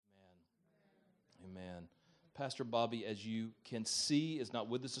Pastor Bobby, as you can see, is not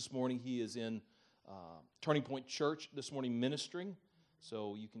with us this morning. He is in Turning Point Church this morning ministering,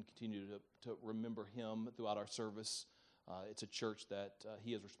 so you can continue to remember him throughout our service. It's a church that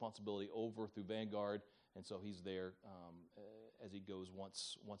he has responsibility over through Vanguard, and so he's there as he goes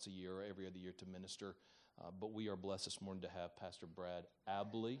once a year or every other year to minister. But we are blessed this morning to have Pastor Brad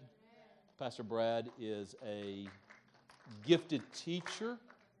Abley. Pastor Brad is a gifted teacher.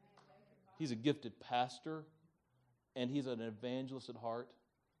 He's a gifted pastor, and he's an evangelist at heart.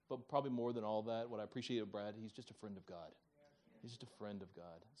 But probably more than all that, what I appreciate of Brad, he's just a friend of God. He's just a friend of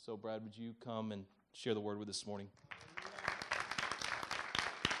God. So, Brad, would you come and share the word with us this morning?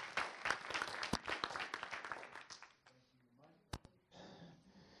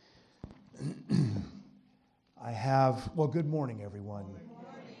 Good morning, everyone. Good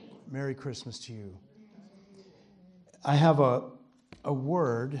morning. Merry Christmas to you. I have a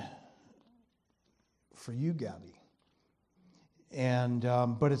word for you, Gabby. And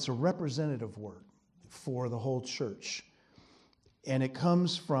but it's a representative word for the whole church. And it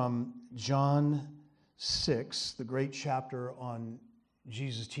comes from John 6, the great chapter on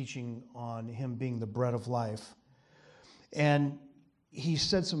Jesus teaching on him being the bread of life. And he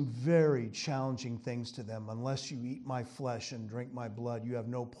said some very challenging things to them. Unless you eat my flesh and drink my blood, you have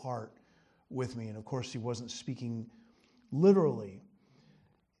no part with me. And of course, he wasn't speaking literally.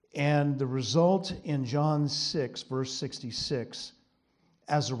 And the result in John 6, verse 66,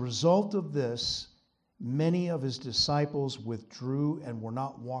 as a result of this, many of his disciples withdrew and were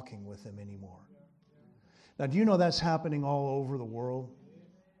not walking with him anymore. Now, do you know that's happening all over the world?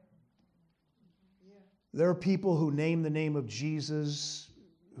 There are people who name the name of Jesus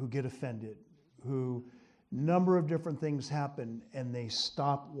who get offended, who number of different things happen, and they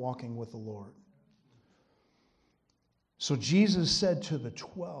stop walking with the Lord. So Jesus said to the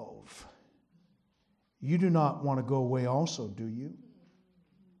 12, you do not want to go away also, do you?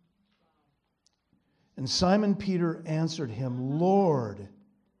 And Simon Peter answered him, Lord,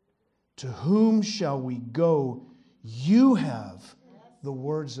 to whom shall we go? You have the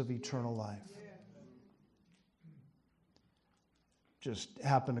words of eternal life. Just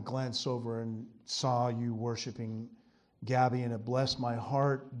happened to glance over and saw you worshiping Gabby, and it blessed my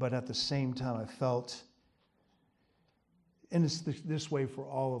heart, but at the same time I felt, and it's this way for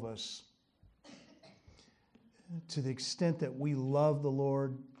all of us, to the extent that we love the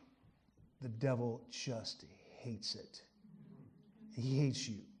Lord, the devil just hates it. He hates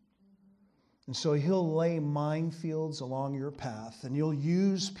you. And so he'll lay minefields along your path, and he'll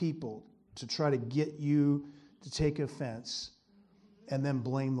use people to try to get you to take offense and then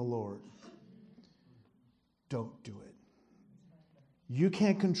blame the Lord. Don't do it. You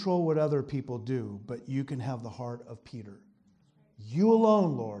can't control what other people do, but you can have the heart of Peter. You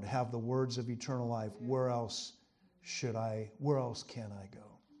alone, Lord, have the words of eternal life. Where else can I go?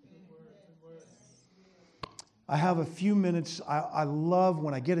 I have a few minutes. I love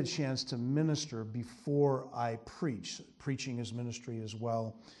when I get a chance to minister before I preach. Preaching is ministry as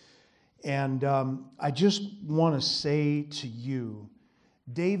well. And I just want to say to you,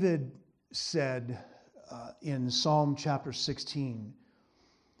 David said in Psalm chapter 16,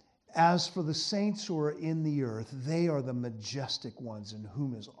 as for the saints who are in the earth, they are the majestic ones in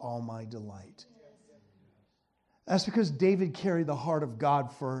whom is all my delight. That's because David carried the heart of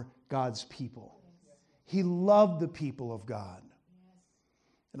God for God's people. He loved the people of God.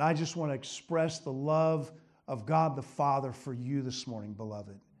 And I just want to express the love of God the Father for you this morning,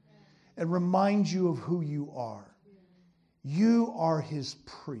 beloved, and remind you of who you are. You are his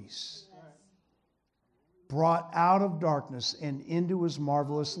priests, brought out of darkness and into his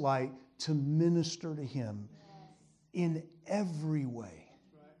marvelous light to minister to him in every way.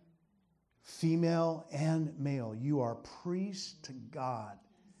 Female and male, you are priests to God.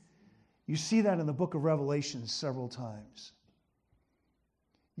 You see that in the book of Revelation several times.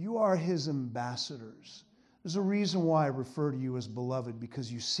 You are his ambassadors. There's a reason why I refer to you as beloved, because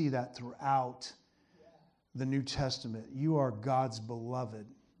you see that throughout the New Testament. You are God's beloved.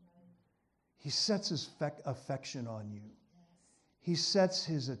 He sets his affection on you. He sets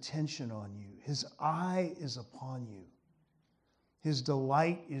his attention on you. His eye is upon you. His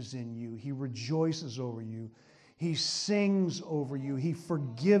delight is in you. He rejoices over you. He sings over you. He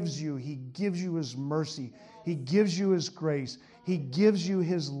forgives you. He gives you his mercy. He gives you his grace. He gives you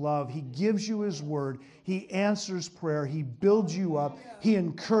his love. He gives you his word. He answers prayer. He builds you up. He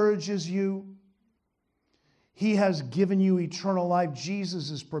encourages you. He has given you eternal life.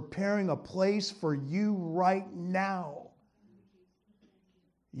 Jesus is preparing a place for you right now.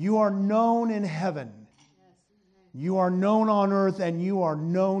 You are known in heaven. You are known on earth, and you are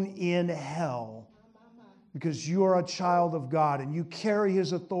known in hell. because you are a child of God and you carry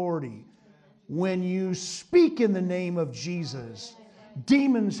His authority. When you speak in the name of Jesus,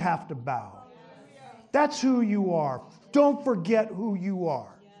 demons have to bow. That's who you are. Don't forget who you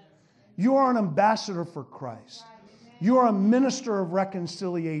are. You are an ambassador for Christ. You are a minister of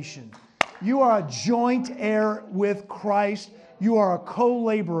reconciliation. You are a joint heir with Christ. You are a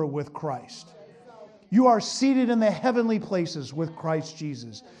co-laborer with Christ. You are seated in the heavenly places with Christ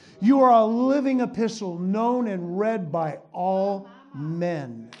Jesus. You are a living epistle known and read by all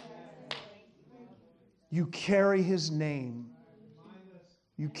men. You carry His name.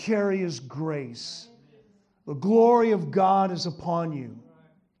 You carry His grace. The glory of God is upon you.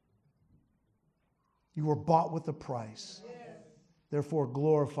 You were bought with a price. Therefore,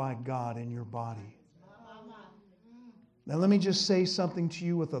 glorify God in your body. Now, let me just say something to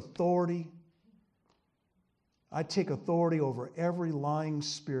you with authority. I take authority over every lying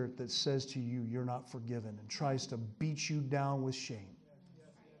spirit that says to you, you're not forgiven, and tries to beat you down with shame.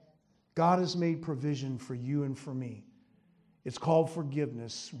 God has made provision for you and for me. It's called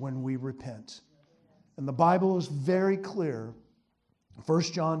forgiveness when we repent. And the Bible is very clear. 1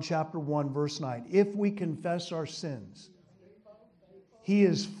 John chapter 1, verse 9. If we confess our sins, He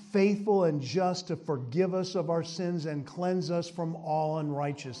is faithful and just to forgive us of our sins and cleanse us from all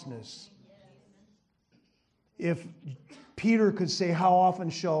unrighteousness. If Peter could say, how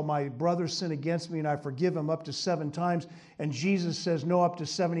often shall my brother sin against me and I forgive him? Up to 7 times. And Jesus says, no, up to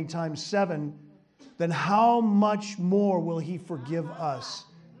 70 times 7. Then how much more will He forgive us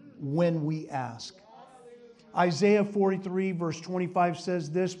when we ask? Isaiah 43 verse 25 says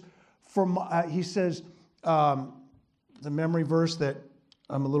this. He says, the memory verse that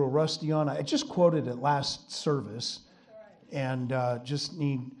I'm a little rusty on. I just quoted it last service, and just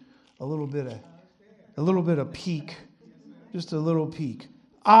need a little bit of peek, just a little peek.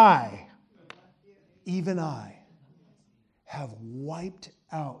 I, even I, have wiped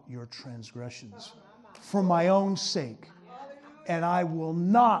out your transgressions for my own sake, and I will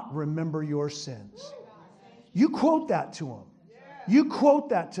not remember your sins. You quote that to him. You quote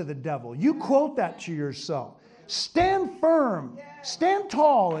that to the devil. You quote that to yourself. Stand firm. Stand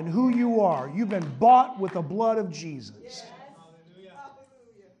tall in who you are. You've been bought with the blood of Jesus.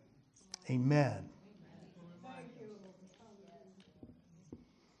 Amen.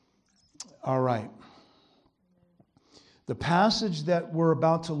 All right. The passage that we're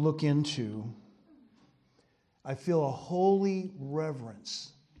about to look into, I feel a holy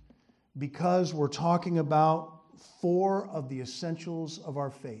reverence because we're talking about 4 of the essentials of our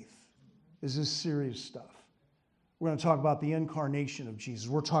faith. This is serious stuff. We're going to talk about the incarnation of Jesus.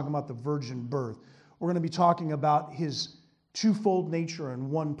 We're talking about the virgin birth. We're going to be talking about His twofold nature in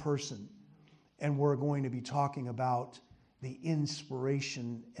one person. And we're going to be talking about the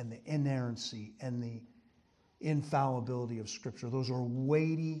inspiration and the inerrancy and the infallibility of Scripture. Those are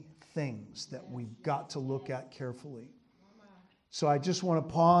weighty things that we've got to look at carefully. So I just want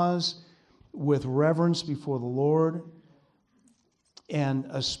to pause with reverence before the Lord, and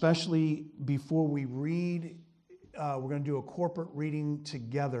especially before we read, we're going to do a corporate reading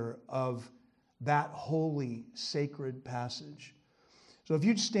together of that holy, sacred passage. So if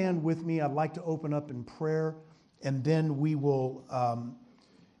you'd stand with me, I'd like to open up in prayer, and then we will,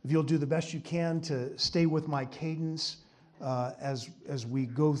 if you'll do the best you can to stay with my cadence as we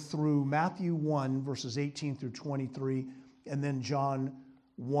go through Matthew 1, verses 18 through 23, and then John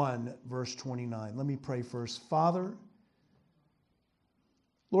 1, verse 29. Let me pray first. Father,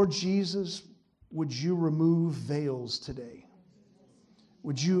 Lord Jesus, would you remove veils today?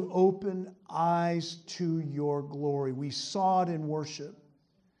 Would you open eyes to your glory? We saw it in worship,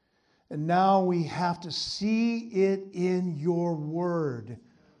 and now we have to see it in your word.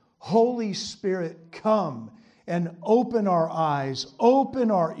 Holy Spirit, come and open our eyes,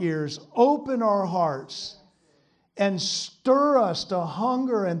 open our ears, open our hearts, and stir us to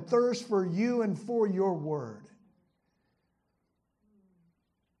hunger and thirst for you and for your word.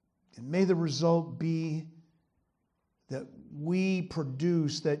 And may the result be that we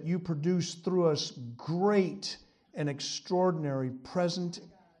produce, that you produce through us great and extraordinary present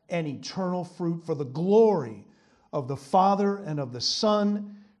and eternal fruit for the glory of the Father and of the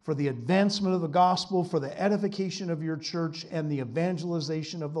Son, for the advancement of the gospel, for the edification of your church, and the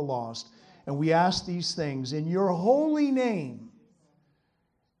evangelization of the lost. And we ask these things in your holy name,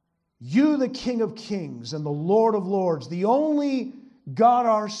 you, the King of Kings and the Lord of Lords, the only God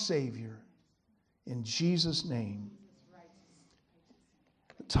our Savior, in Jesus' name.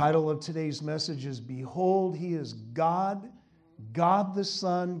 The title of today's message is Behold, He is God, God the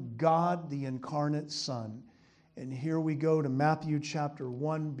Son, God the incarnate Son. And here we go to Matthew chapter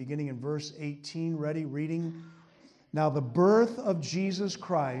 1, beginning in verse 18. Ready? Reading. Now the birth of Jesus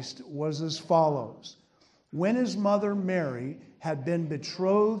Christ was as follows. When his mother Mary had been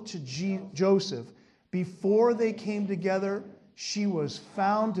betrothed to Joseph, before they came together, she was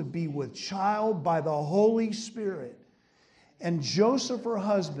found to be with child by the Holy Spirit. And Joseph, her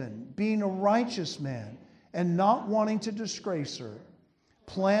husband, being a righteous man and not wanting to disgrace her,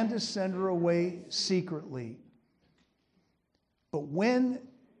 planned to send her away secretly. But when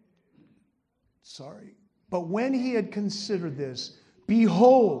he had considered this,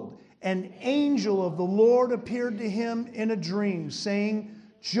 behold, an angel of the Lord appeared to him in a dream, saying,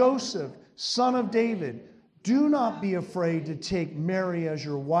 Joseph, son of David, do not be afraid to take Mary as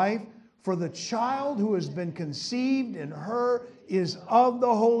your wife, for the child who has been conceived in her is of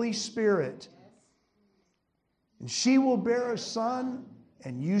the Holy Spirit. And she will bear a son,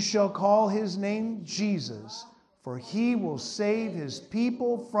 and you shall call his name Jesus, for he will save his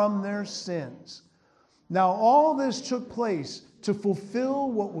people from their sins. Now all this took place to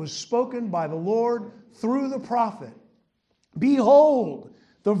fulfill what was spoken by the Lord through the prophet. Behold,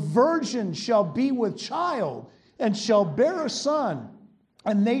 the virgin shall be with child, and shall bear a son,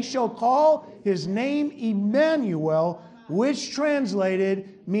 and they shall call his name Emmanuel, which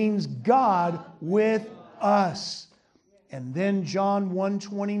translated means God with us. And then John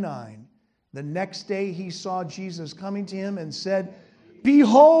 1:29, the next day he saw Jesus coming to him and said,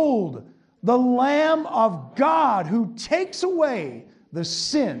 Behold, the Lamb of God who takes away the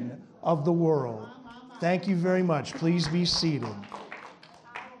sin of the world. Thank you very much. Please be seated.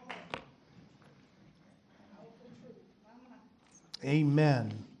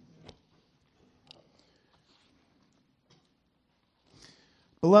 Amen.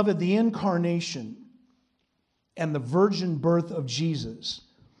 Beloved, the incarnation and the virgin birth of Jesus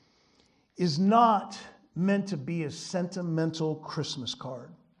is not meant to be a sentimental Christmas card,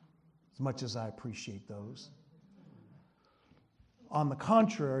 as much as I appreciate those. On the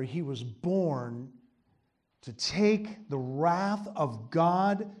contrary, he was born to take the wrath of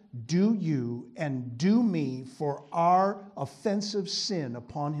God, due you and due me, for our offensive sin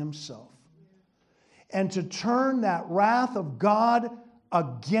upon himself. And to turn that wrath of God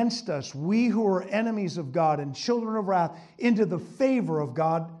against us, we who are enemies of God and children of wrath, into the favor of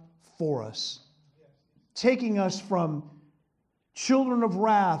God for us. Taking us from children of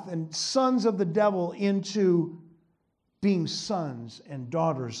wrath and sons of the devil into being sons and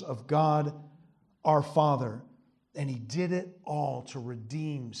daughters of God our Father. And he did it all to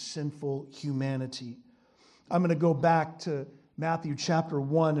redeem sinful humanity. I'm going to go back to Matthew chapter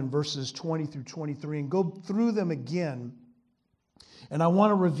 1 and verses 20 through 23 and go through them again. And I want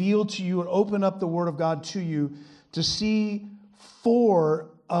to reveal to you and open up the Word of God to you to see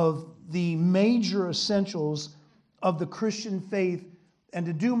 4 of the major essentials of the Christian faith and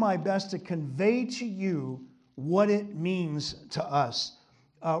to do my best to convey to you what it means to us.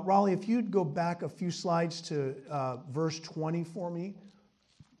 Raleigh, if you'd go back a few slides to verse 20 for me,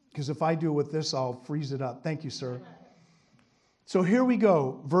 because if I do it with this, I'll freeze it up. Thank you, sir. So here we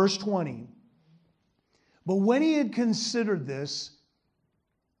go, verse 20. But when he had considered this,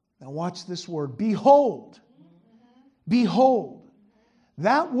 now watch this word, behold, behold.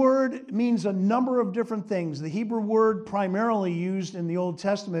 That word means a number of different things. The Hebrew word primarily used in the Old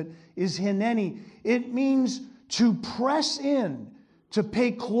Testament is hineni. It means to press in, to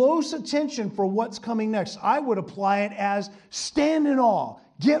pay close attention for what's coming next. I would apply it as stand in awe,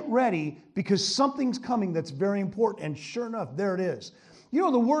 get ready, because something's coming that's very important. And sure enough, there it is. You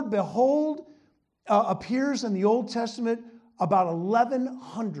know, the word behold appears in the Old Testament about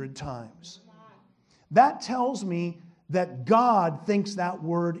 1,100 times. That tells me that God thinks that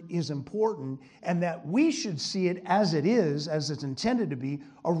word is important and that we should see it as it is, as it's intended to be,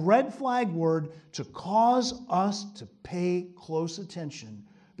 a red flag word to cause us to pay close attention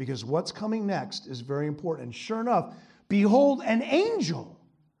because what's coming next is very important. And sure enough, behold, an angel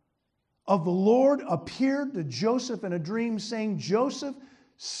of the Lord appeared to Joseph in a dream saying, Joseph,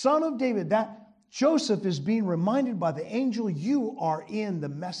 son of David, that Joseph is being reminded by the angel, you are in the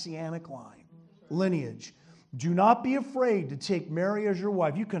messianic line, lineage. Do not be afraid to take Mary as your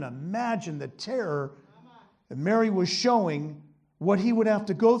wife. You can imagine the terror that Mary was showing, what he would have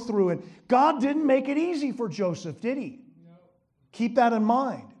to go through. And God didn't make it easy for Joseph, did he? No. Keep that in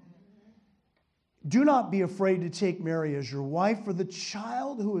mind. Do not be afraid to take Mary as your wife, for the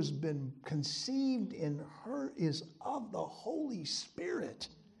child who has been conceived in her is of the Holy Spirit.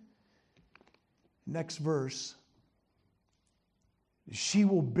 Next verse. She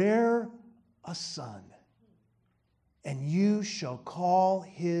will bear a son. and you shall call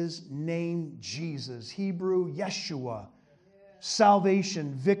his name Jesus. Hebrew, Yeshua.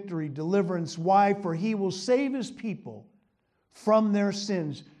 Salvation, victory, deliverance. Why? For he will save his people from their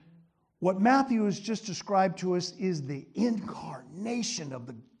sins. What Matthew has just described to us is the incarnation of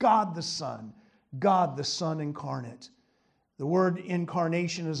the God the Son incarnate. The word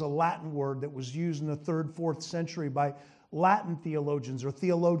incarnation is a Latin word that was used in the 3rd, 4th century by Latin theologians or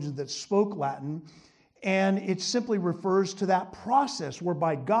theologians that spoke Latin. And it simply refers to that process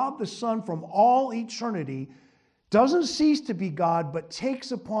whereby God the Son from all eternity doesn't cease to be God, but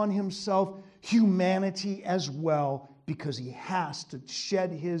takes upon himself humanity as well, because he has to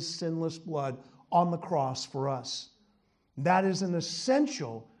shed his sinless blood on the cross for us. That is an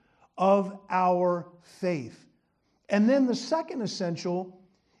essential of our faith. And then the second essential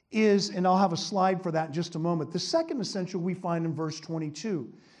is, and I'll have a slide for that in just a moment, the second essential we find in verse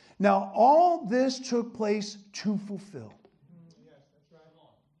 22. Now, all this took place to fulfill.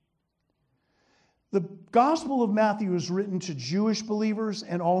 The Gospel of Matthew is written to Jewish believers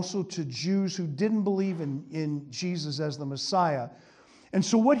and also to Jews who didn't believe in Jesus as the Messiah. And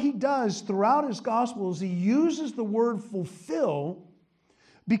so what he does throughout his Gospel is he uses the word fulfill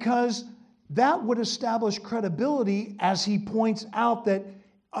because that would establish credibility, as he points out that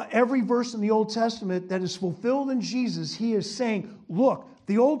every verse in the Old Testament that is fulfilled in Jesus, he is saying, look,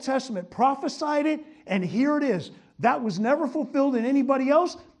 the Old Testament prophesied it, and here it is. That was never fulfilled in anybody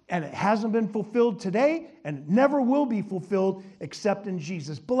else, and it hasn't been fulfilled today, and it never will be fulfilled except in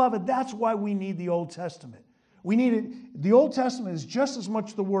Jesus. Beloved, that's why we need the Old Testament. We need it. The Old Testament is just as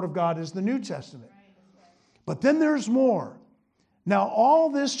much the Word of God as the New Testament. But then there's more. Now, all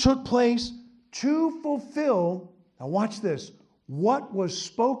this took place to fulfill, now watch this, what was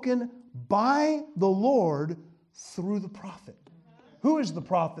spoken by the Lord through the prophet. Who is the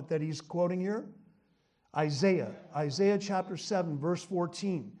prophet that he's quoting here? Isaiah. Isaiah chapter 7, verse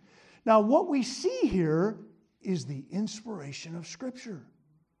 14. Now, what we see here is the inspiration of Scripture.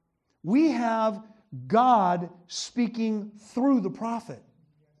 We have God speaking through the prophet.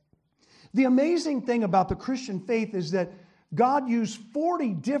 The amazing thing about the Christian faith is that God used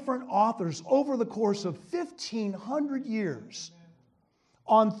 40 different authors over the course of 1,500 years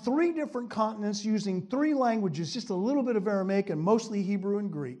on 3 different continents using 3 languages, just a little bit of Aramaic and mostly Hebrew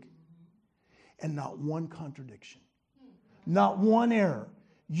and Greek, and not one contradiction, not one error.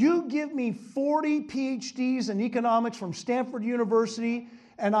 You give me 40 PhDs in economics from Stanford University,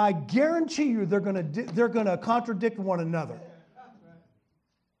 and I guarantee you they're going to contradict one another.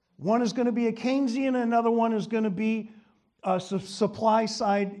 One is going to be a Keynesian, and another one is going to be supply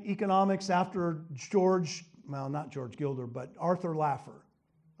side economics after not George Gilder, but Arthur Laffer.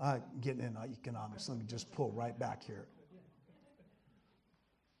 Getting into economics, let me just pull right back here.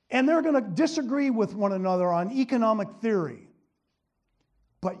 And they're going to disagree with one another on economic theory.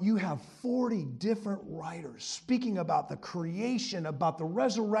 But you have 40 different writers speaking about the creation, about the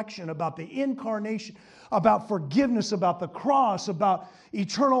resurrection, about the incarnation, about forgiveness, about the cross, about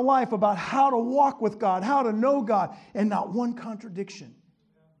eternal life, about how to walk with God, how to know God, and not one contradiction.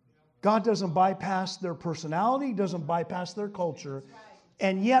 God doesn't bypass their personality, doesn't bypass their culture.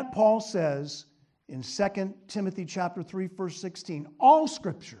 And yet Paul says in 2 Timothy chapter 3, verse 16, all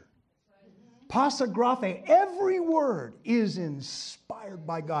Scripture, pasagraphe, every word is inspired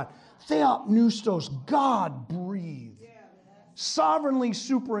by God. Theopneustos, God breathed. Sovereignly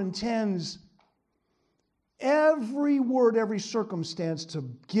superintends every word, every circumstance to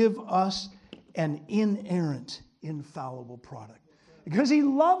give us an inerrant, infallible product. Because he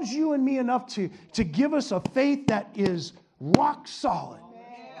loves you and me enough to give us a faith that is rock solid.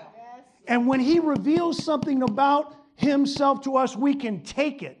 And when he reveals something about himself to us, we can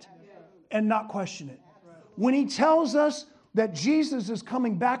take it and not question it. When he tells us that Jesus is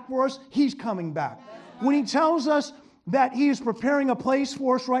coming back for us, he's coming back. When he tells us that he is preparing a place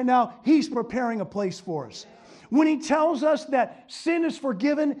for us right now, he's preparing a place for us. When he tells us that sin is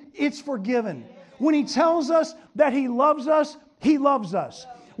forgiven, it's forgiven. When he tells us that he loves us, he loves us.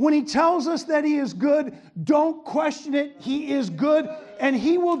 When he tells us that he is good, don't question it. He is good, and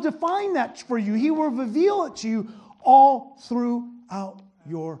he will define that for you. He will reveal it to you all throughout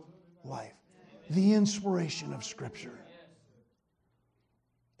your life. The inspiration of Scripture.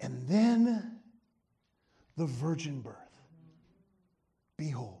 And then the virgin birth.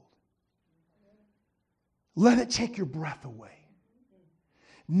 Behold. Let it take your breath away.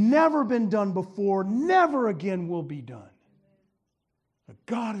 Never been done before, never again will be done. But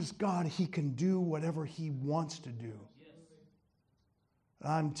God is God. He can do whatever he wants to do.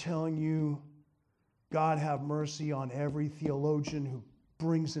 I'm telling you, God have mercy on every theologian who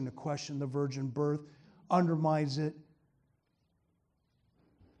brings into question the virgin birth, undermines it,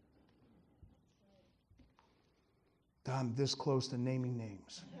 I'm this close to naming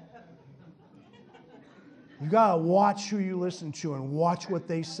names. You got to watch who you listen to and watch what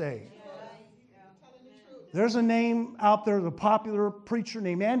they say. There's a name out there, the popular preacher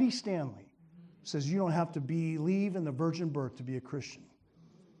named Andy Stanley, says you don't have to believe in the virgin birth to be a Christian.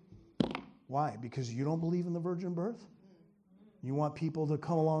 Why? Because you don't believe in the virgin birth? You want people to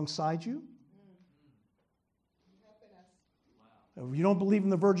come alongside you? If you don't believe in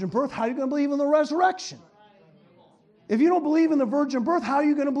the virgin birth, how are you going to believe in the resurrection? If you don't believe in the virgin birth, how are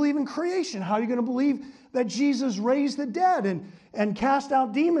you going to believe in creation? How are you going to believe that Jesus raised the dead and cast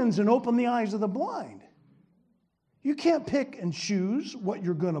out demons and opened the eyes of the blind? You can't pick and choose what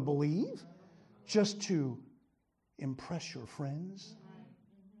you're going to believe just to impress your friends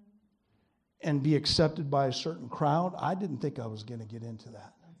and be accepted by a certain crowd. I didn't think I was going to get into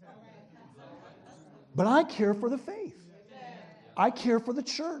that. But I care for the faith. I care for the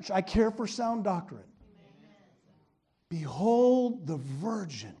church. I care for sound doctrine. Behold, the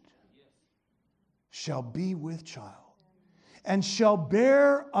virgin shall be with child and shall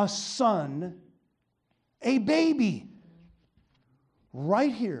bear a son, a baby.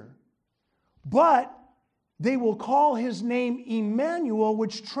 Right here. But they will call his name Emmanuel,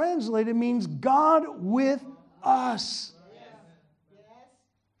 which translated means God with us.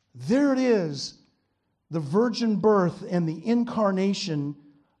 There it is, the virgin birth and the incarnation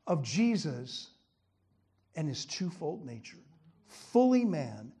of Jesus and his twofold nature. Fully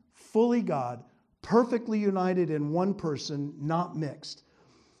man, fully God, perfectly united in one person, not mixed.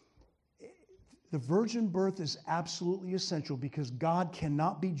 The virgin birth is absolutely essential because God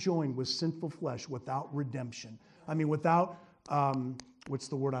cannot be joined with sinful flesh without redemption. I mean, without, what's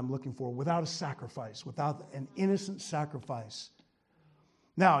the word I'm looking for? Without a sacrifice, without an innocent sacrifice.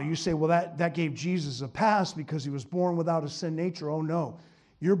 Now, you say, well, that gave Jesus a pass because he was born without a sin nature. Oh, no.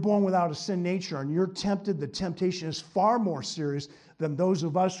 You're born without a sin nature and you're tempted. The temptation is far more serious than those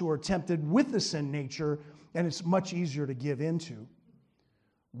of us who are tempted with the sin nature, and it's much easier to give into.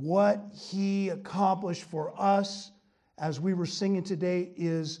 What he accomplished for us, as we were singing today,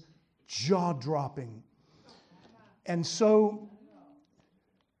 is jaw-dropping. And so,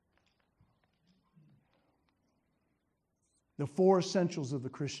 the four essentials of the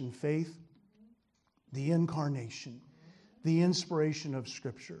Christian faith: the incarnation, the inspiration of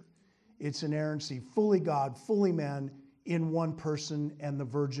Scripture, its inerrancy, fully God, fully man, in one person, and the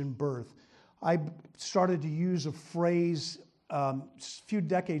virgin birth. I started to use a phrase a few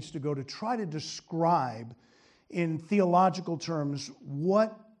decades ago to try to describe in theological terms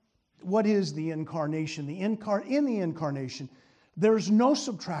what is the incarnation. In the incarnation, there's no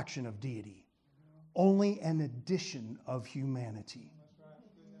subtraction of deity, only an addition of humanity.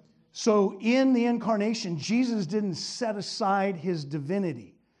 So in the incarnation, Jesus didn't set aside his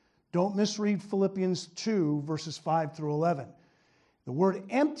divinity. Don't misread Philippians 2, verses 5 through 11. The word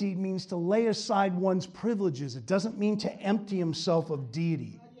emptied means to lay aside one's privileges. It doesn't mean to empty himself of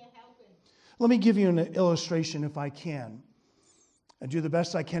deity. Let me give you an illustration if I can. I do the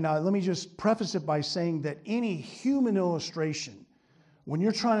best I can. Now, let me just preface it by saying that any human illustration, when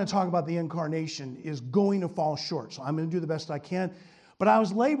you're trying to talk about the incarnation, is going to fall short. So I'm going to do the best I can. But I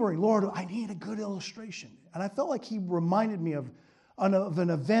was laboring, Lord, I need a good illustration. And I felt like he reminded me of an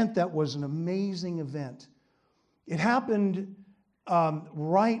event that was an amazing event. It happened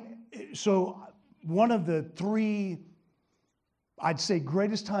so one of the three, I'd say,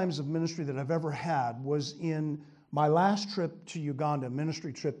 greatest times of ministry that I've ever had was in my last trip to Uganda,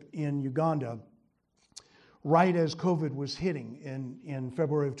 ministry trip in Uganda, right as COVID was hitting in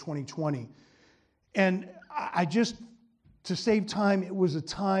February of 2020. And I just, to save time, it was a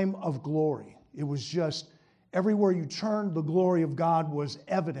time of glory. It was just, everywhere you turned, the glory of God was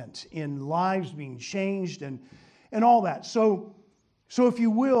evident in lives being changed and all that. So if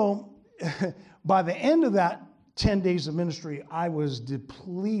you will, by the end of that 10 days of ministry, I was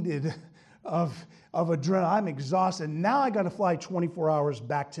depleted of adrenaline. I'm exhausted. Now I got to fly 24 hours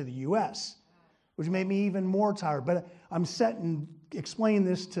back to the U.S., which made me even more tired. But I'm set and explain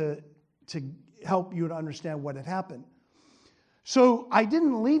this to help you to understand what had happened. So I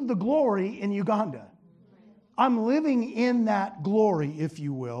didn't leave the glory in Uganda. I'm living in that glory, if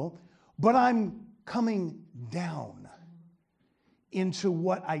you will, but I'm coming down into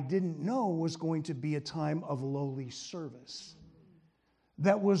what I didn't know was going to be a time of lowly service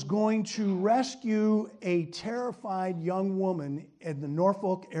that was going to rescue a terrified young woman at the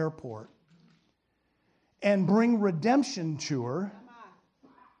Norfolk airport and bring redemption to her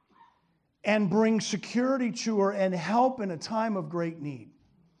and bring security to her and help in a time of great need.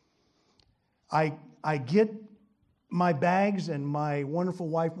 I get my bags, and my wonderful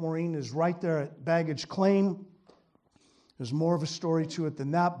wife Maureen is right there at baggage claim. There's more of a story to it than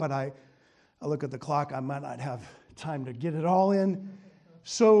that, but I look at the clock, I might not have time to get it all in.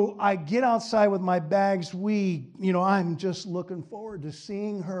 So I get outside with my bags. I'm just looking forward to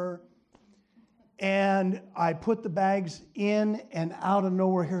seeing her. And I put the bags in, and out of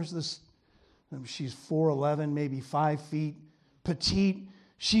nowhere, here's this, she's 4'11", maybe 5 feet, petite.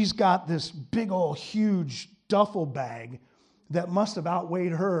 She's got this big old huge duffel bag that must have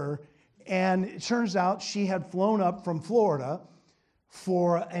outweighed her. And it turns out she had flown up from Florida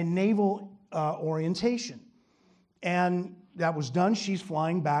for a naval orientation. And that was done. She's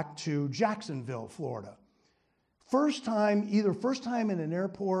flying back to Jacksonville, Florida. First time in an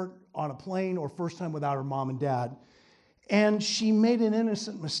airport, on a plane, or first time without her mom and dad. And she made an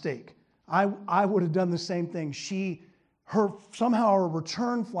innocent mistake. I would have done the same thing. Somehow her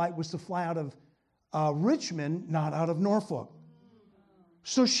return flight was to fly out of Richmond, not out of Norfolk.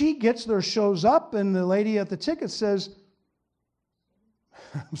 So she gets there, shows up, and the lady at the ticket says,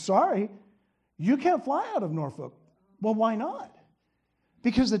 I'm sorry, you can't fly out of Norfolk. Well, why not?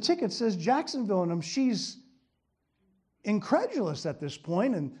 Because the ticket says Jacksonville, and she's incredulous at this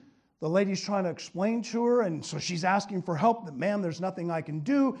point, and the lady's trying to explain to her, and so she's asking for help. That, ma'am, there's nothing I can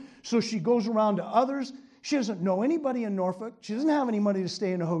do. So she goes around to others. She doesn't know anybody in Norfolk. She doesn't have any money to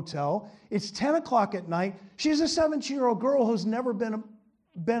stay in a hotel. It's 10 o'clock at night. She's a 17-year-old girl who's never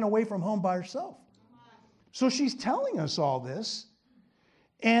been away from home by herself. So she's telling us all this.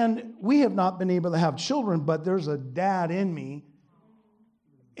 And we have not been able to have children, but there's a dad in me.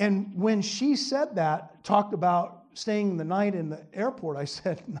 And when she said that, talked about staying the night in the airport, I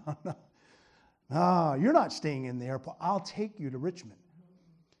said, no, you're not staying in the airport. I'll take you to Richmond.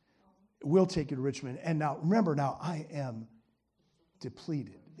 We'll take you to Richmond. And now, remember, I am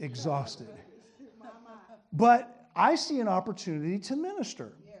depleted, exhausted. But I see an opportunity to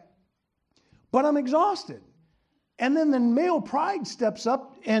minister. But I'm exhausted. And then the male pride steps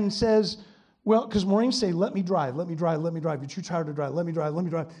up and says, well, because Maureen say, let me drive. You're too tired to drive. Let me drive.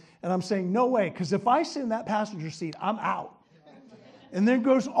 And I'm saying, no way, because if I sit in that passenger seat, I'm out. And then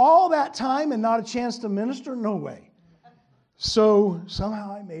goes all that time and not a chance to minister? No way. So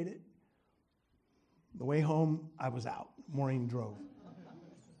somehow I made it. The way home, I was out. Maureen drove.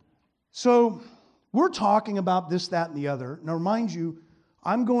 So we're talking about this, that, and the other. Now, remind you,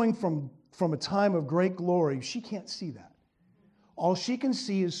 I'm going from a time of great glory. She can't see that. All she can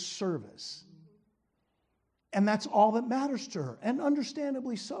see is service. And that's all that matters to her, and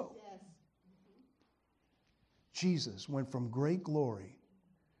understandably so. Yes. Jesus went from great glory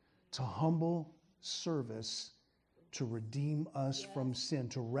to humble service to redeem us from sin,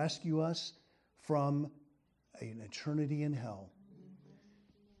 to rescue us from an eternity in hell.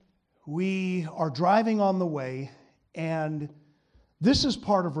 We are driving on the way, and this is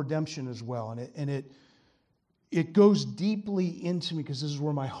part of redemption as well, and it goes deeply into me because this is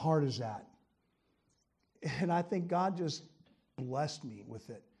where my heart is at. And I think God just blessed me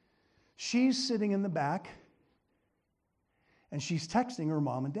with it. She's sitting in the back, and she's texting her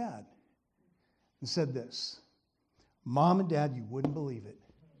mom and dad and said this, Mom and Dad, you wouldn't believe it.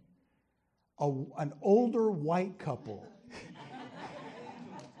 An older white couple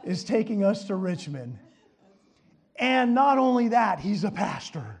is taking us to Richmond. And not only that, he's a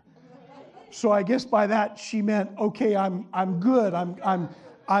pastor. So I guess by that she meant, okay, I'm good.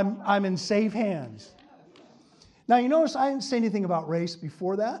 I'm in safe hands. Now, you notice I didn't say anything about race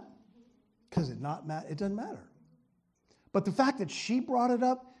before that because it doesn't matter. But the fact that she brought it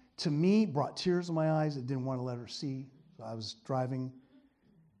up to me brought tears in my eyes. I didn't want to let her see. So I was driving.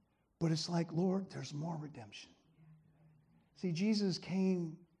 But it's like, Lord, there's more redemption. See, Jesus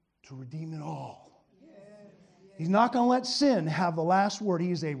came to redeem it all. He's not going to let sin have the last word.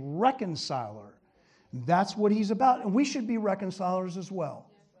 He is a reconciler. That's what he's about. And we should be reconcilers as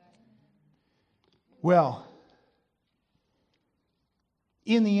well. Well,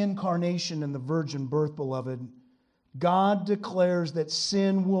 in the incarnation and the virgin birth, beloved, God declares that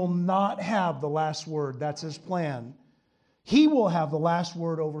sin will not have the last word. That's his plan. He will have the last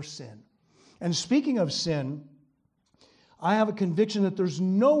word over sin. And speaking of sin, I have a conviction that there's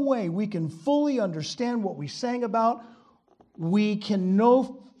no way we can fully understand what we sang about. We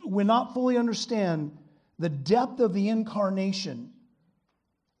not fully understand the depth of the incarnation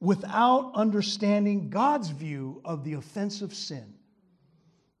without understanding God's view of the offense of sin.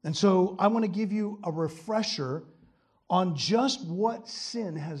 And so I want to give you a refresher on just what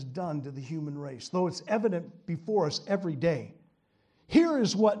sin has done to the human race, though it's evident before us every day. Here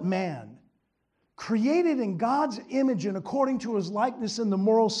is what man, created in God's image and according to his likeness in the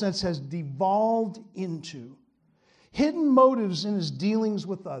moral sense, has devolved into. Hidden motives in his dealings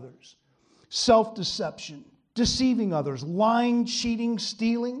with others, self-deception, deceiving others, lying, cheating,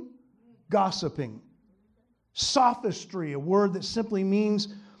 stealing, gossiping. Sophistry, a word that simply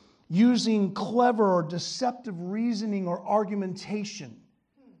means using clever or deceptive reasoning or argumentation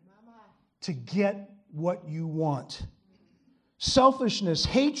to get what you want. Selfishness,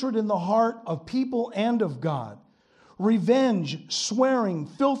 hatred in the heart of people and of God. Revenge, swearing,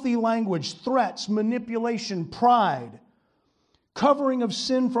 filthy language, threats, manipulation, pride. Covering of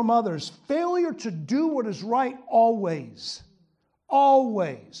sin from others. Failure to do what is right always.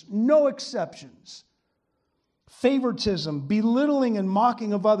 Always. No exceptions. Favoritism, belittling and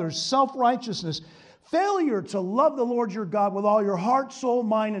mocking of others. Self-righteousness. Failure to love the Lord your God with all your heart, soul,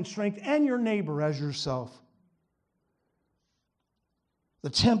 mind, and strength, and your neighbor as yourself. The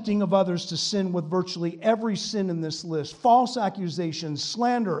tempting of others to sin with virtually every sin in this list. False accusations,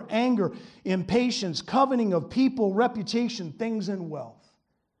 slander, anger, impatience, coveting of people, reputation, things, and wealth.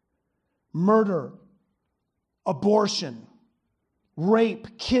 Murder, abortion,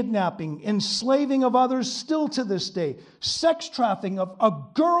 rape, kidnapping, enslaving of others still to this day. Sex trafficking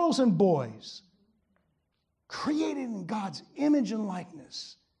of girls and boys. Created in God's image and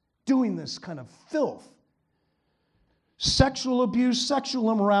likeness. Doing this kind of filth. Sexual abuse,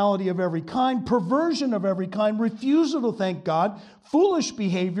 sexual immorality of every kind, perversion of every kind, refusal to thank God, foolish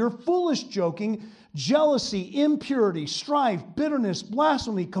behavior, foolish joking, jealousy, impurity, strife, bitterness,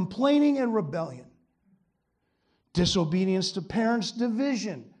 blasphemy, complaining, and rebellion. Disobedience to parents,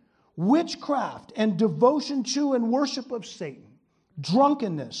 division, witchcraft, and devotion to and worship of Satan.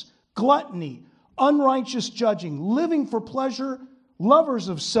 Drunkenness, gluttony, unrighteous judging, living for pleasure, lovers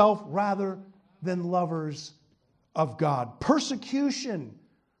of self rather than lovers of God. Persecution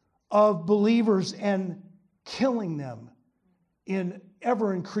of believers and killing them in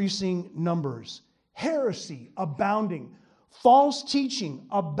ever-increasing numbers. Heresy abounding. False teaching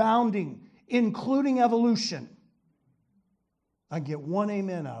abounding, including evolution. I get one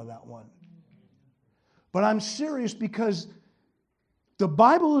amen out of that one. But I'm serious because the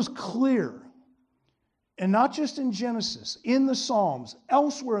Bible is clear. And not just in Genesis, in the Psalms,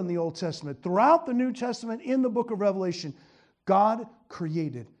 elsewhere in the Old Testament, throughout the New Testament, in the book of Revelation, God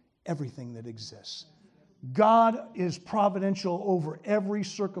created everything that exists. God is providential over every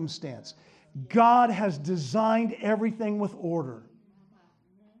circumstance. God has designed everything with order.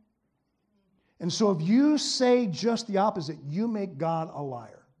 And so if you say just the opposite, you make God a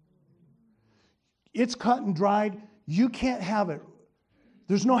liar. It's cut and dried. You can't have it.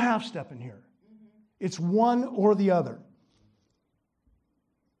 There's no half step in here. It's one or the other.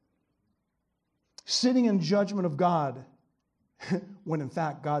 Sitting in judgment of God, when in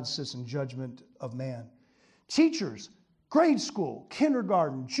fact God sits in judgment of man. Teachers, grade school,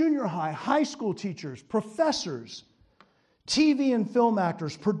 kindergarten, junior high, high school teachers, professors, TV and film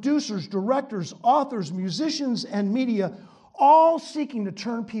actors, producers, directors, authors, musicians, and media, all seeking to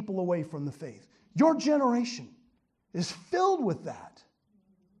turn people away from the faith. Your generation is filled with that.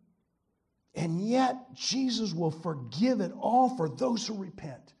 And yet, Jesus will forgive it all for those who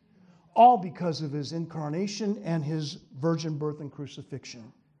repent. All because of his incarnation and his virgin birth and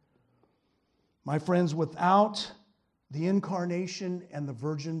crucifixion. My friends, without the incarnation and the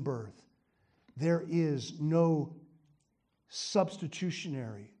virgin birth, there is no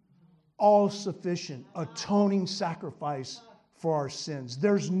substitutionary, all-sufficient, atoning sacrifice for our sins.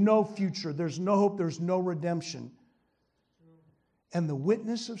 There's no future, there's no hope, there's no redemption. And the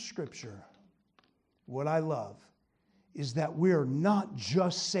witness of Scripture, what I love, is that we're not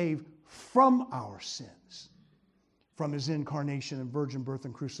just saved from our sins, from his incarnation and virgin birth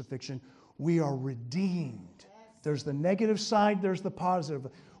and crucifixion. We are redeemed. There's the negative side, there's the positive.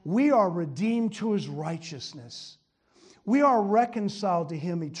 We are redeemed to his righteousness. We are reconciled to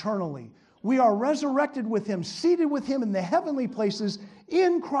him eternally. We are resurrected with him, seated with him in the heavenly places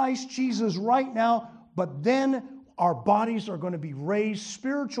in Christ Jesus right now. But then our bodies are going to be raised,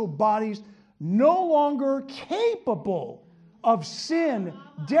 spiritual bodies, no longer capable of sin,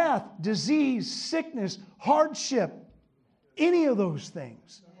 death, disease, sickness, hardship, any of those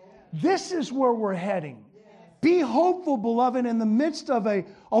things. This is where we're heading. Be hopeful, beloved, in the midst of a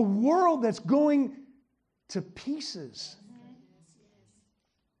world that's going to pieces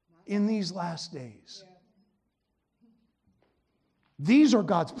in these last days. These are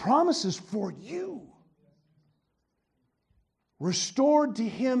God's promises for you. Restored to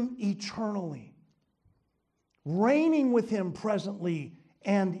him eternally. Reigning with him presently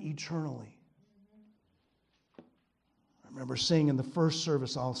and eternally. I remember saying in the first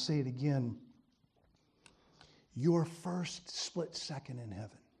service, I'll say it again, your first split second in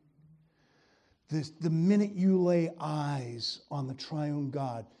heaven. The minute you lay eyes on the triune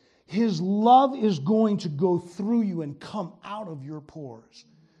God, His love is going to go through you and come out of your pores.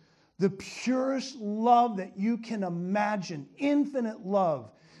 The purest love that you can imagine, infinite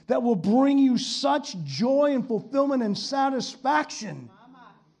love, that will bring you such joy and fulfillment and satisfaction.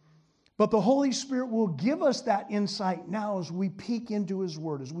 But the Holy Spirit will give us that insight now as we peek into His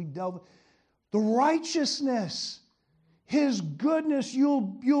Word, as we delve. The righteousness, His goodness,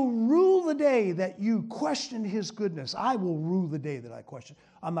 you'll rule the day that you questioned His goodness. I will rule the day that I question.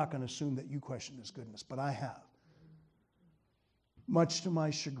 I'm not going to assume that you question His goodness, but I have. Much to my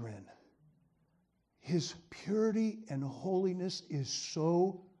chagrin. His purity and holiness is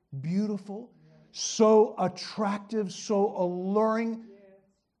so beautiful, so attractive, so alluring.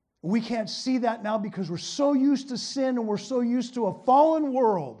 We can't see that now because we're so used to sin and we're so used to a fallen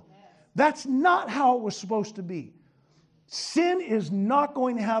world. That's not how it was supposed to be. Sin is not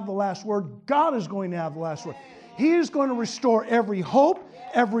going to have the last word. God is going to have the last word. He is going to restore every hope,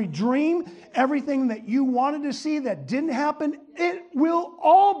 every dream, everything that you wanted to see that didn't happen. It will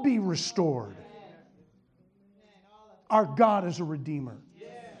all be restored. Our God is a redeemer.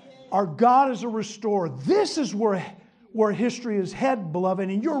 Our God is a restorer. This is where history is headed, beloved,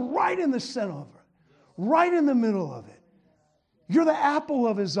 and you're right in the center of it, right in the middle of it. You're the apple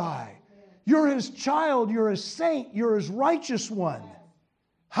of His eye. You're His child. You're His saint. You're His righteous one.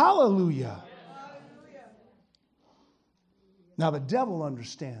 Hallelujah. Now, the devil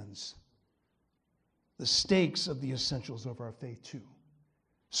understands the stakes of the essentials of our faith, too.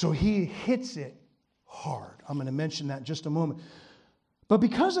 So he hits it hard. I'm going to mention that in just a moment. But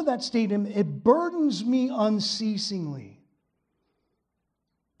because of that statement, it burdens me unceasingly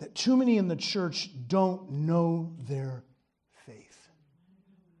that too many in the church don't know their faith.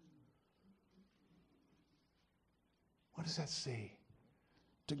 What does that say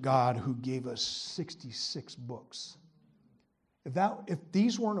to God who gave us 66 books? If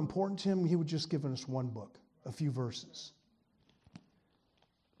these weren't important to Him, He would just give us one book, a few verses.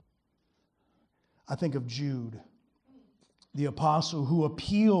 I think of Jude, the apostle who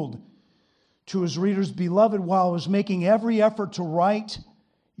appealed to his readers, "Beloved, while I was making every effort to write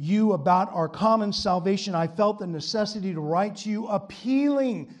you about our common salvation, I felt the necessity to write to you,"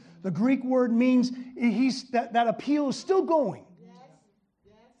 appealing. The Greek word means that appeal is still going.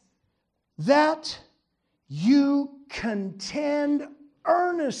 That you contend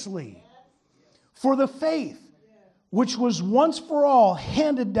earnestly for the faith which was once for all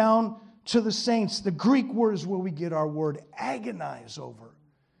handed down to the saints. The Greek word is where we get our word agonize over.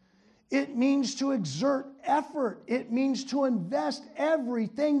 It means to exert effort. It means to invest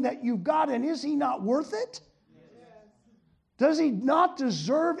everything that you've got. And is He not worth it? Does He not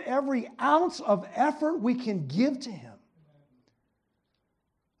deserve every ounce of effort we can give to Him?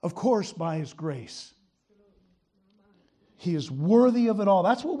 Of course, by His grace. He is worthy of it all.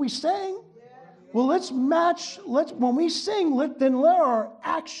 That's what we sang. Well, when we sing, let our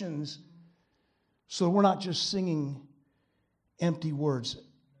actions, so we're not just singing empty words.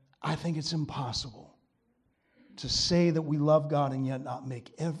 I think it's impossible to say that we love God and yet not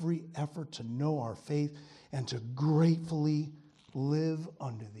make every effort to know our faith and to gratefully live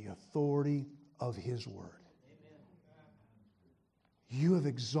under the authority of His Word. You have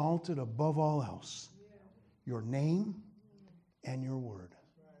exalted above all else your name and your word.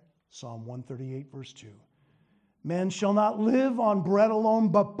 Psalm 138, verse 2. Man shall not live on bread alone,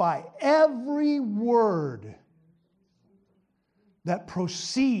 but by every word that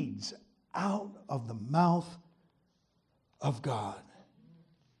proceeds out of the mouth of God.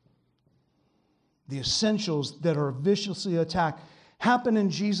 The essentials that are viciously attacked happen in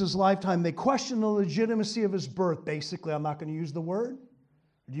Jesus' lifetime. They question the legitimacy of His birth. Basically, I'm not going to use the word.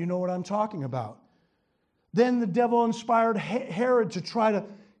 Do you know what I'm talking about? Then the devil inspired Herod to try to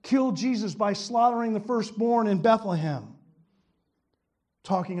kill Jesus by slaughtering the firstborn in Bethlehem,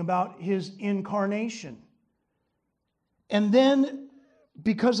 talking about His incarnation. And then,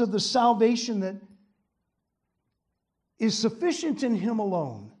 because of the salvation that is sufficient in Him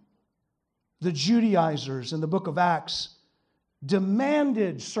alone, the Judaizers in the book of Acts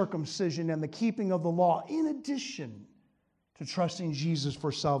demanded circumcision and the keeping of the law in addition to trusting Jesus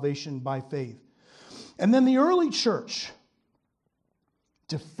for salvation by faith. And then the early church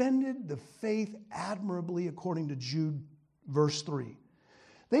defended the faith admirably according to Jude verse 3.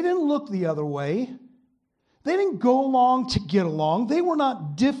 They didn't look the other way. They didn't go along to get along. They were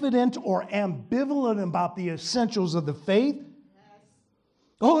not diffident or ambivalent about the essentials of the faith.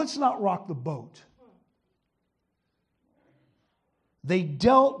 Oh, let's not rock the boat. They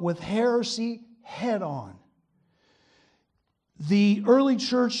dealt with heresy head on. The early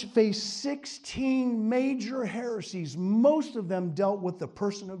church faced 16 major heresies. Most of them dealt with the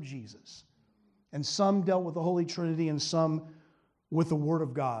person of Jesus. And some dealt with the Holy Trinity and some with the Word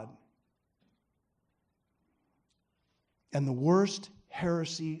of God. And the worst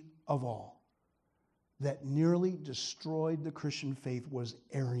heresy of all that nearly destroyed the Christian faith was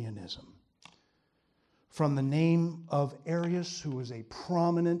Arianism. From the name of Arius, who was a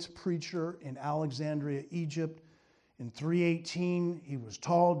prominent preacher in Alexandria, Egypt, in 318, he was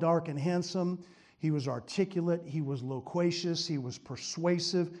tall, dark, and handsome. He was articulate. He was loquacious. He was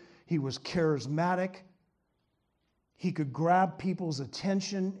persuasive. He was charismatic. He could grab people's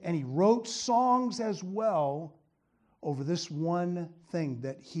attention, and he wrote songs as well over this one thing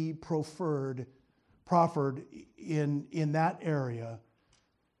that he proffered in that area.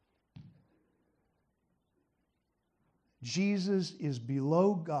 Jesus is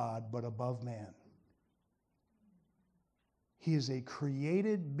below God but above man. He is a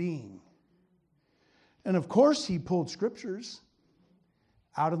created being. And of course, he pulled scriptures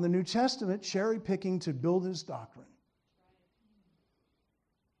out of the New Testament, cherry picking to build his doctrine.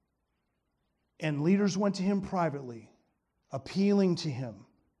 And leaders went to him privately, appealing to him.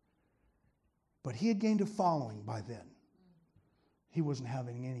 But he had gained a following by then. He wasn't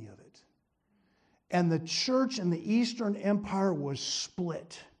having any of it. And the church in the Eastern Empire was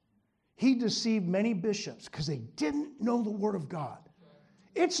split. He deceived many bishops because they didn't know the Word of God.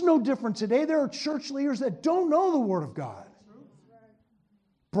 It's no different today. There are church leaders that don't know the Word of God.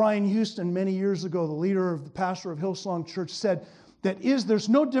 Brian Houston, many years ago, the pastor of Hillsong Church, said that there's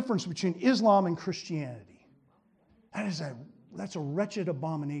no difference between Islam and Christianity. That's a wretched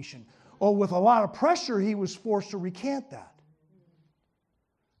abomination. Oh, with a lot of pressure, he was forced to recant that.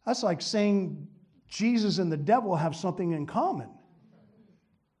 That's like saying Jesus and the devil have something in common.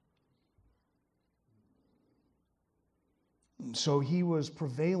 And so he was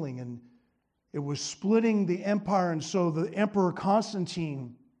prevailing, and it was splitting the empire. And so the Emperor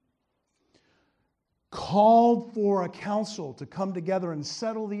Constantine called for a council to come together and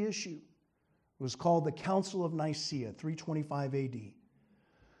settle the issue. It was called the Council of Nicaea, 325 AD.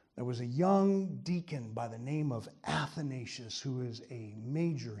 There was a young deacon by the name of Athanasius, who is a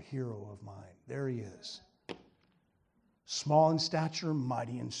major hero of mine. There he is. Small in stature,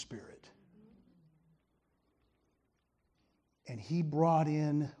 mighty in spirit. And he brought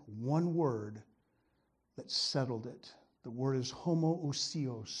in one word that settled it. The word is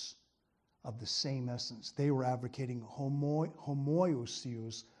homoousios, of the same essence. They were advocating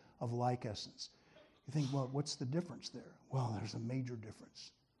homoousios, of like essence. You think, well, what's the difference there? Well, there's a major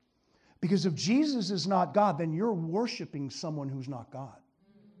difference. Because if Jesus is not God, then you're worshiping someone who's not God.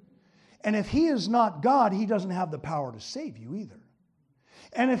 And if he is not God, he doesn't have the power to save you either.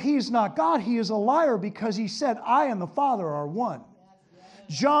 And if he is not God, he is a liar, because he said, I and the Father are one.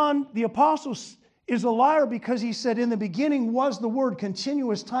 John, the apostle, is a liar because he said, in the beginning was the Word,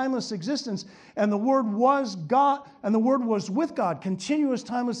 continuous, timeless existence. And the Word was God, and the Word was with God, continuous,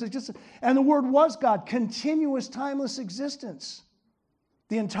 timeless existence. And the Word was God, continuous, timeless existence.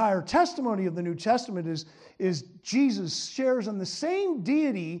 The entire testimony of the New Testament is Jesus shares in the same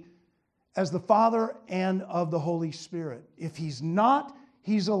deity as the Father and of the Holy Spirit. If he's not,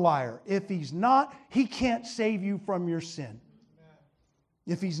 he's a liar. If he's not, he can't save you from your sin.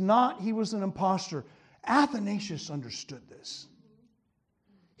 If he's not, he was an imposter. Athanasius understood this.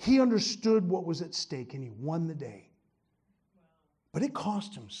 He understood what was at stake, and he won the day. But it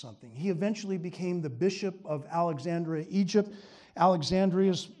cost him something. He eventually became the bishop of Alexandria, Egypt.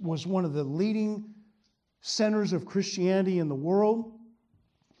 Alexandria was one of the leading centers of Christianity in the world.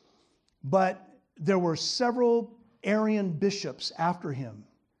 But there were several Arian bishops after him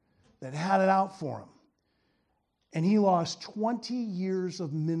that had it out for him. And he lost 20 years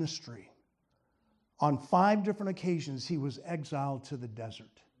of ministry. On 5 different occasions, he was exiled to the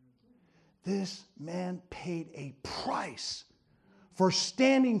desert. This man paid a price for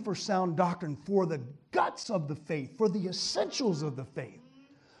standing for sound doctrine, for the guts of the faith, for the essentials of the faith.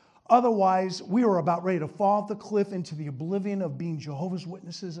 Otherwise, we were about ready to fall off the cliff into the oblivion of being Jehovah's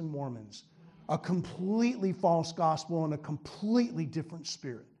Witnesses and Mormons. A completely false gospel and a completely different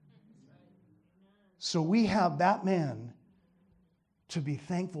spirit. So we have that man to be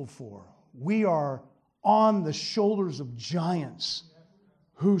thankful for. We are on the shoulders of giants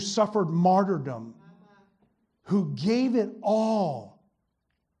who suffered martyrdom, who gave it all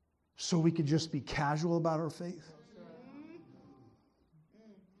so we could just be casual about our faith.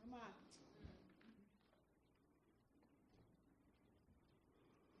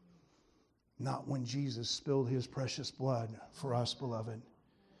 Not when Jesus spilled his precious blood for us, beloved.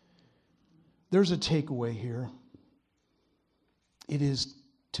 There's a takeaway here. It is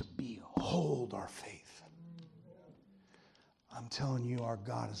to behold our faith. I'm telling you, our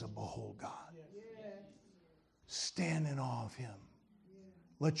God is a behold God. Stand in awe of Him.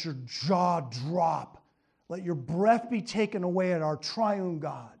 Let your jaw drop. Let your breath be taken away at our triune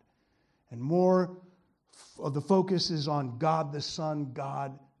God. And more of the focus is on God the Son,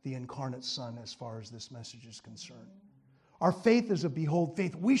 God the incarnate Son, as far as this message is concerned. Our faith is a behold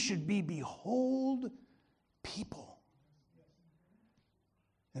faith. We should be behold people.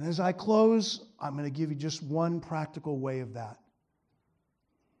 And as I close, I'm going to give you just one practical way of that.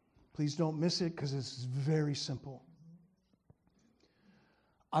 Please don't miss it because it's very simple.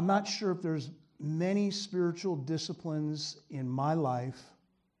 I'm not sure if there's many spiritual disciplines in my life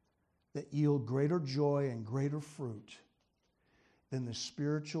that yield greater joy and greater fruit than the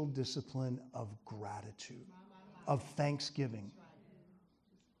spiritual discipline of gratitude, of thanksgiving.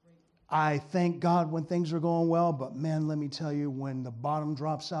 I thank God when things are going well, but man, let me tell you, when the bottom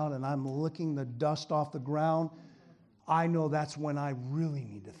drops out and I'm licking the dust off the ground, I know that's when I really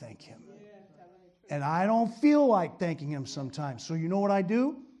need to thank Him. And I don't feel like thanking Him sometimes. So you know what I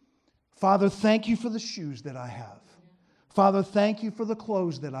do? Father, thank you for the shoes that I have. Father, thank you for the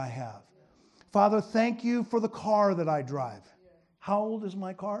clothes that I have. Father, thank you for the car that I drive. How old is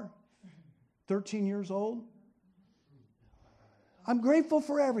my car? 13 years old? I'm grateful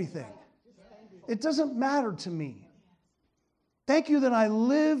for everything. It doesn't matter to me. Thank you that I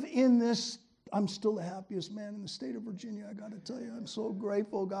live in this. I'm still the happiest man in the state of Virginia. I got to tell you, I'm so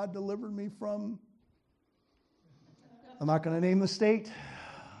grateful God delivered me from. I'm not going to name the state.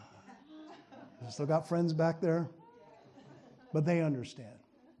 I still got friends back there, but they understand.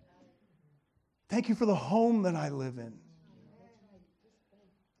 Thank you for the home that I live in.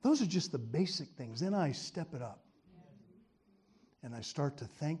 Those are just the basic things. Then I step it up. And I start to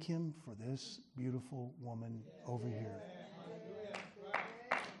thank Him for this beautiful woman over here.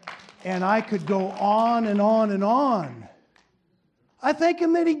 And I could go on and on and on. I thank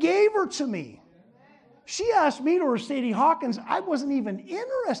Him that He gave her to me. She asked me to her Sadie Hawkins. I wasn't even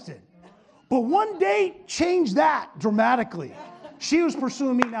interested. But one day changed that dramatically. She was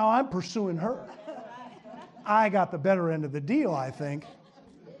pursuing me. Now I'm pursuing her. I got the better end of the deal, I think.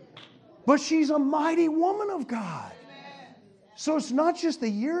 But she's a mighty woman of God. So it's not just the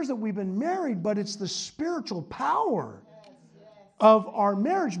years that we've been married, but it's the spiritual power of our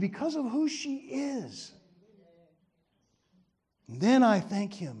marriage because of who she is. And then I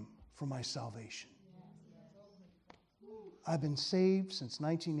thank Him for my salvation. I've been saved since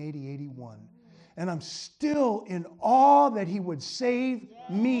 1980-81, and I'm still in awe that He would save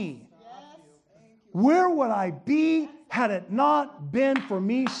me. Where would I be had it not been for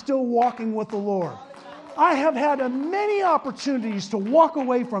me still walking with the Lord? I have had many opportunities to walk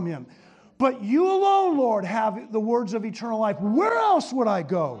away from Him. But you alone, Lord, have the words of eternal life. Where else would I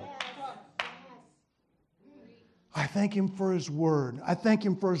go? I thank Him for His word. I thank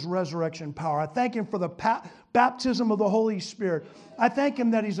Him for His resurrection power. I thank Him for the baptism of the Holy Spirit. I thank Him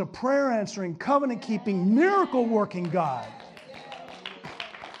that He's a prayer-answering, covenant-keeping, miracle-working God.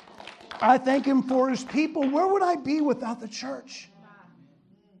 I thank Him for His people. Where would I be without the church?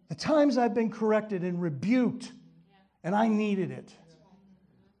 The times I've been corrected and rebuked, and I needed it.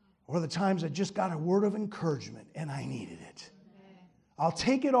 Or the times I just got a word of encouragement, and I needed it. I'll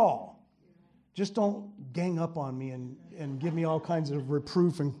take it all. Just don't gang up on me and give me all kinds of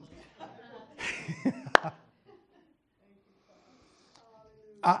reproof. And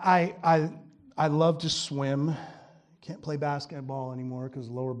I love to swim. Can't play basketball anymore because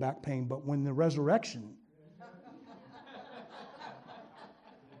of lower back pain. But when the resurrection,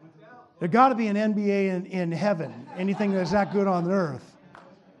 there got to be an NBA in heaven. Anything that's that good on earth.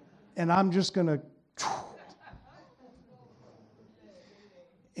 And I'm just going to...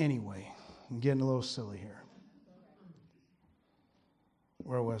 Anyway, I'm getting a little silly here.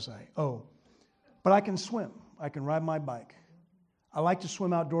 Where was I? Oh, but I can swim. I can ride my bike. I like to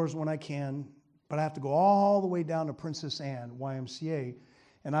swim outdoors when I can, but I have to go all the way down to Princess Anne, YMCA,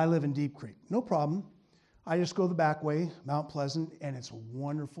 and I live in Deep Creek. No problem. I just go the back way, Mount Pleasant, and it's a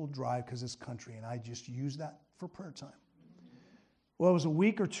wonderful drive because it's country, and I just use that for prayer time. Well, it was a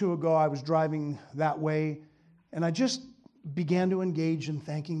week or two ago I was driving that way, and I just began to engage in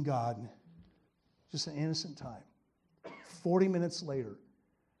thanking God. Just an innocent time. 40 minutes later,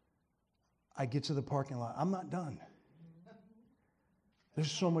 I get to the parking lot. I'm not done.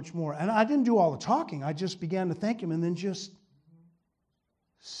 There's so much more. And I didn't do all the talking. I just began to thank Him and then just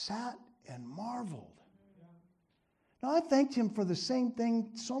sat and marveled. Now, I thanked Him for the same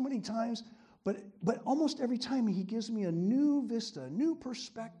thing so many times, but almost every time He gives me a new vista, a new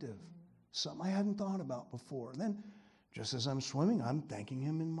perspective, something I hadn't thought about before. And then Just as I'm swimming, I'm thanking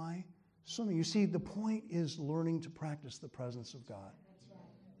Him in my swimming. You see, the point is learning to practice the presence of God.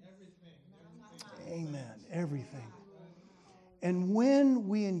 Amen. Everything. And when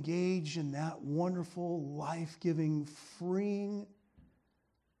we engage in that wonderful, life-giving, freeing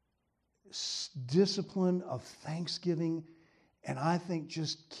discipline of thanksgiving, and I think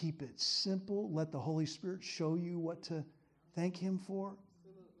just keep it simple, let the Holy Spirit show you what to thank Him for.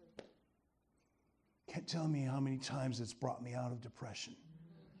 Can't tell me how many times it's brought me out of depression,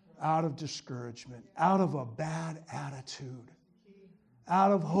 out of discouragement, out of a bad attitude,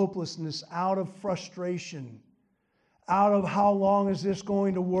 out of hopelessness, out of frustration, out of how long is this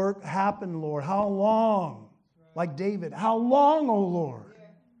going to work? Happen, Lord. How long? Like David, how long, O Lord?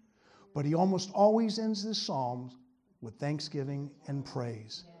 But he almost always ends this psalm with thanksgiving and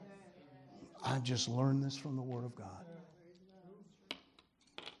praise. I just learned this from the Word of God.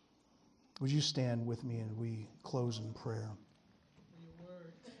 Would you stand with me and we close in prayer?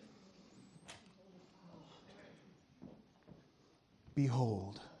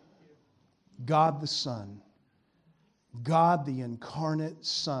 Behold, God the Son, God the incarnate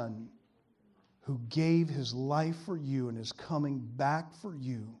Son, who gave His life for you and is coming back for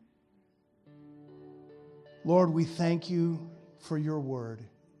you. Lord, we thank you for your word.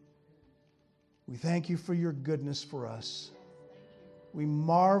 We thank you for your goodness for us. We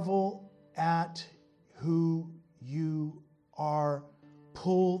marvel at who you are.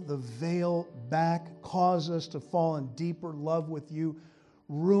 Pull the veil back. Cause us to fall in deeper love with you.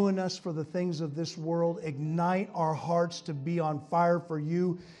 Ruin us for the things of this world. Ignite our hearts to be on fire for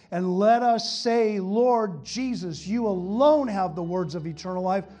you. And let us say, Lord Jesus, you alone have the words of eternal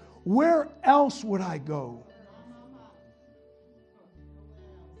life. Where else would I go?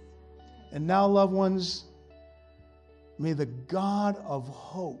 And now, loved ones, may the God of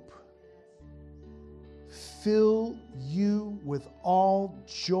hope fill you with all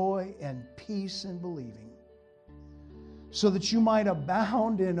joy and peace in believing, so that you might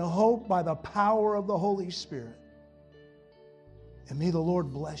abound in hope by the power of the Holy Spirit. And may the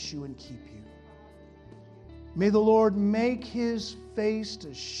Lord bless you and keep you. May the Lord make His face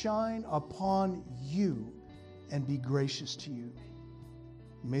to shine upon you and be gracious to you.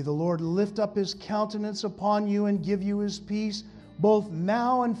 May the Lord lift up His countenance upon you and give you His peace, both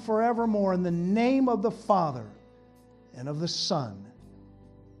now and forevermore, in the name of the Father, and of the Son,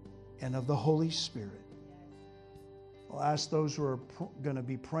 and of the Holy Spirit. I'll ask those who are going to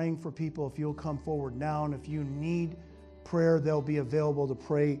be praying for people if you'll come forward now, and if you need prayer, they'll be available to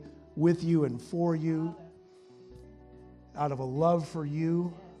pray with you and for you, out of a love for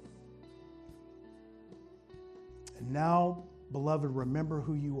you. And now, beloved, remember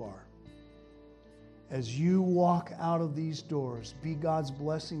who you are. As you walk out of these doors, be God's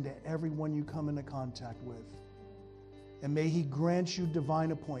blessing to everyone you come into contact with. And may He grant you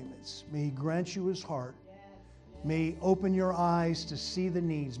divine appointments. May He grant you His heart. May He open your eyes to see the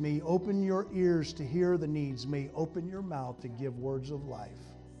needs. May He open your ears to hear the needs. May He open your mouth to give words of life,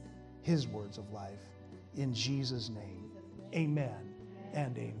 His words of life. In Jesus' name, amen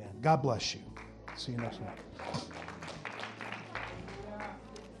and amen. God bless you. See you next week.